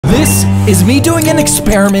This is me doing an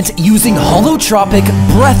experiment using holotropic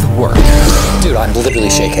breath work. Dude, I'm literally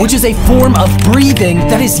shaking. Which is a form of breathing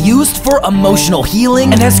that is used for emotional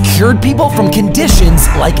healing and has cured people from conditions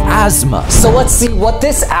like asthma. So let's see what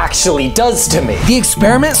this actually does to me. The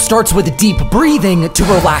experiment starts with deep breathing to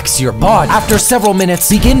relax your body. After several minutes,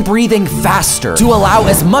 begin breathing faster to allow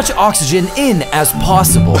as much oxygen in as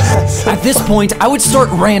possible. At this point, I would start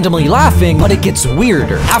randomly laughing, but it gets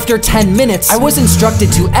weirder. After 10 minutes, I was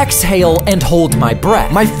instructed to exhale and hold my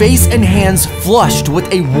breath. My face and hands flushed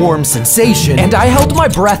with a warm sensation, and I held my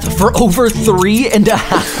breath for over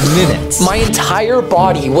 3.5 minutes. My entire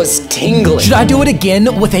body was tingling. Should I do it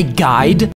again with a guide?